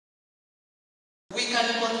We can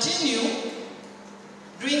continue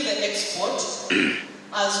doing the export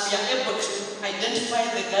as we are able to identify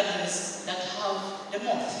the gardens that have the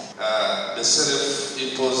moth. The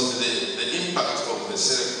self-imposed, the impact of the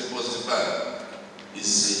self-imposed ban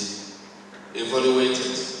is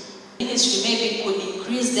evaluated. The ministry maybe could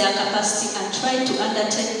increase their capacity and try to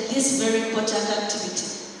undertake this very important activity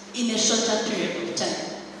in a shorter period of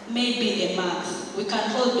time. Maybe a month. We can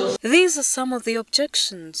hold off. These are some of the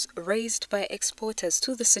objections raised by exporters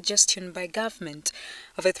to the suggestion by government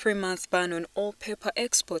of a 3-month ban on all paper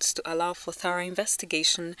exports to allow for thorough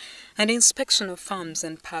investigation and inspection of farms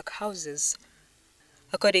and pack houses.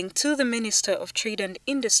 According to the Minister of Trade and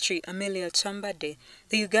Industry, Amelia Chambade,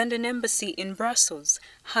 the Ugandan embassy in Brussels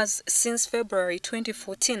has, since February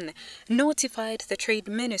 2014, notified the Trade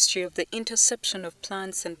Ministry of the interception of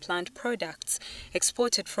plants and plant products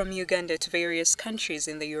exported from Uganda to various countries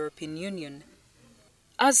in the European Union.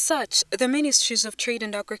 As such, the Ministries of Trade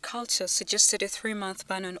and Agriculture suggested a 3-month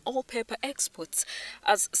ban on all paper exports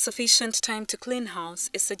as sufficient time to clean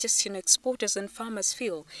house, a suggestion exporters and farmers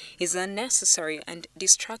feel is unnecessary and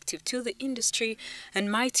destructive to the industry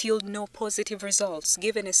and might yield no positive results,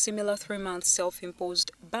 given a similar 3-month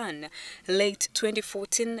self-imposed ban late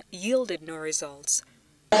 2014 yielded no results.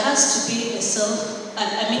 There has to be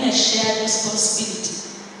a shared responsibility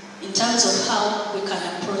in terms of how we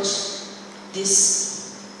can approach this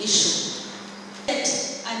issue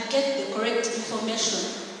and get the correct information,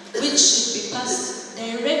 which should be passed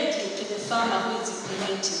directly to the farmer who is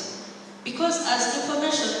implementing. Because as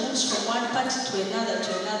information moves from one party to another,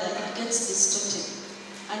 it gets distorted.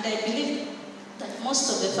 And I believe that most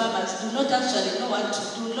of the farmers do not actually know what to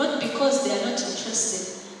do, not because they are not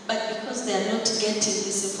interested, but because they are not getting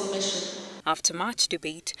this information. After much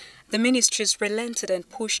debate, the ministries relented and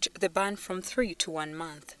pushed the ban from 3 to 1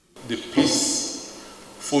 month. The peace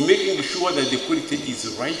for making sure that the quality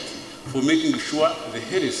is right, for making sure the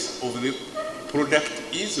health of the product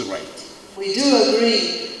is right. We do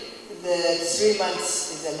agree that 3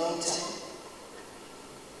 months is a long time.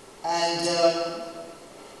 And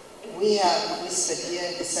we have whispered here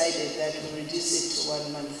and decided that we reduce it to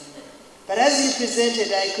 1 month. But as you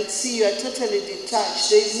presented, I could see you are totally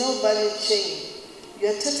detached. There is no value chain. You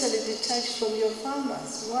are totally detached from your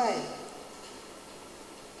farmers. Why?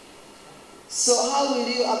 So how will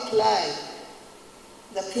you apply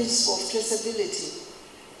the principle of traceability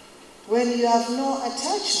when you have no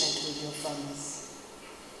attachment with your farmers?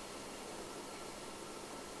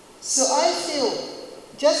 So I feel,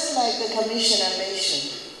 just like the Commissioner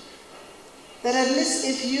mentioned, that at least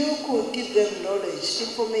if you could give them knowledge,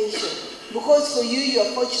 information, because for you, you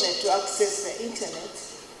are fortunate to access the internet,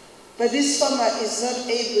 but this farmer is not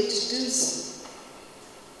able to do so.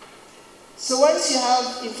 So once you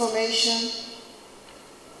have information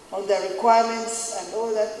on the requirements and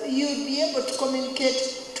all that, you'll be able to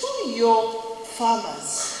communicate to your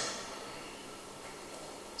farmers.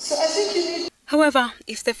 So I think you need. However,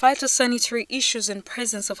 if the phytosanitary issues and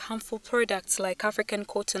presence of harmful products like African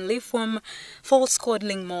cotton leafworm, false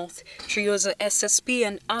codling moth, Trioza SSP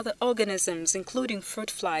and other organisms including fruit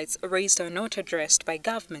flies raised are not addressed by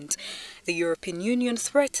government, the European Union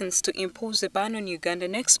threatens to impose a ban on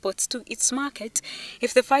Ugandan exports to its market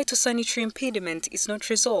if the phytosanitary impediment is not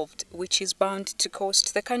resolved, which is bound to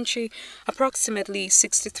cost the country approximately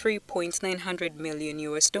 $63.9 million.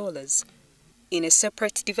 In a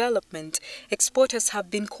separate development, exporters have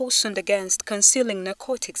been cautioned against concealing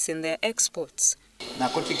narcotics in their exports.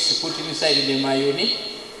 Narcotics put inside the mayonnaise,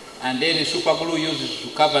 and then the super glue used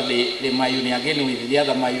to cover the mayonnaise again with the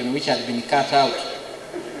other mayonnaise which had been cut out.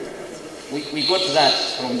 We got that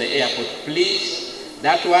from the airport. Please,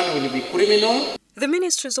 that one will be criminal. The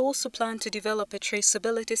ministries also plan to develop a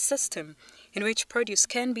traceability system in which produce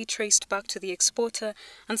can be traced back to the exporter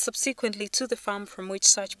and subsequently to the farm from which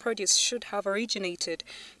such produce should have originated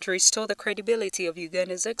to restore the credibility of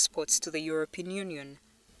Uganda's exports to the European Union.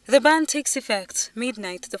 The ban takes effect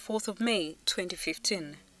midnight the 4th of May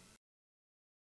 2015.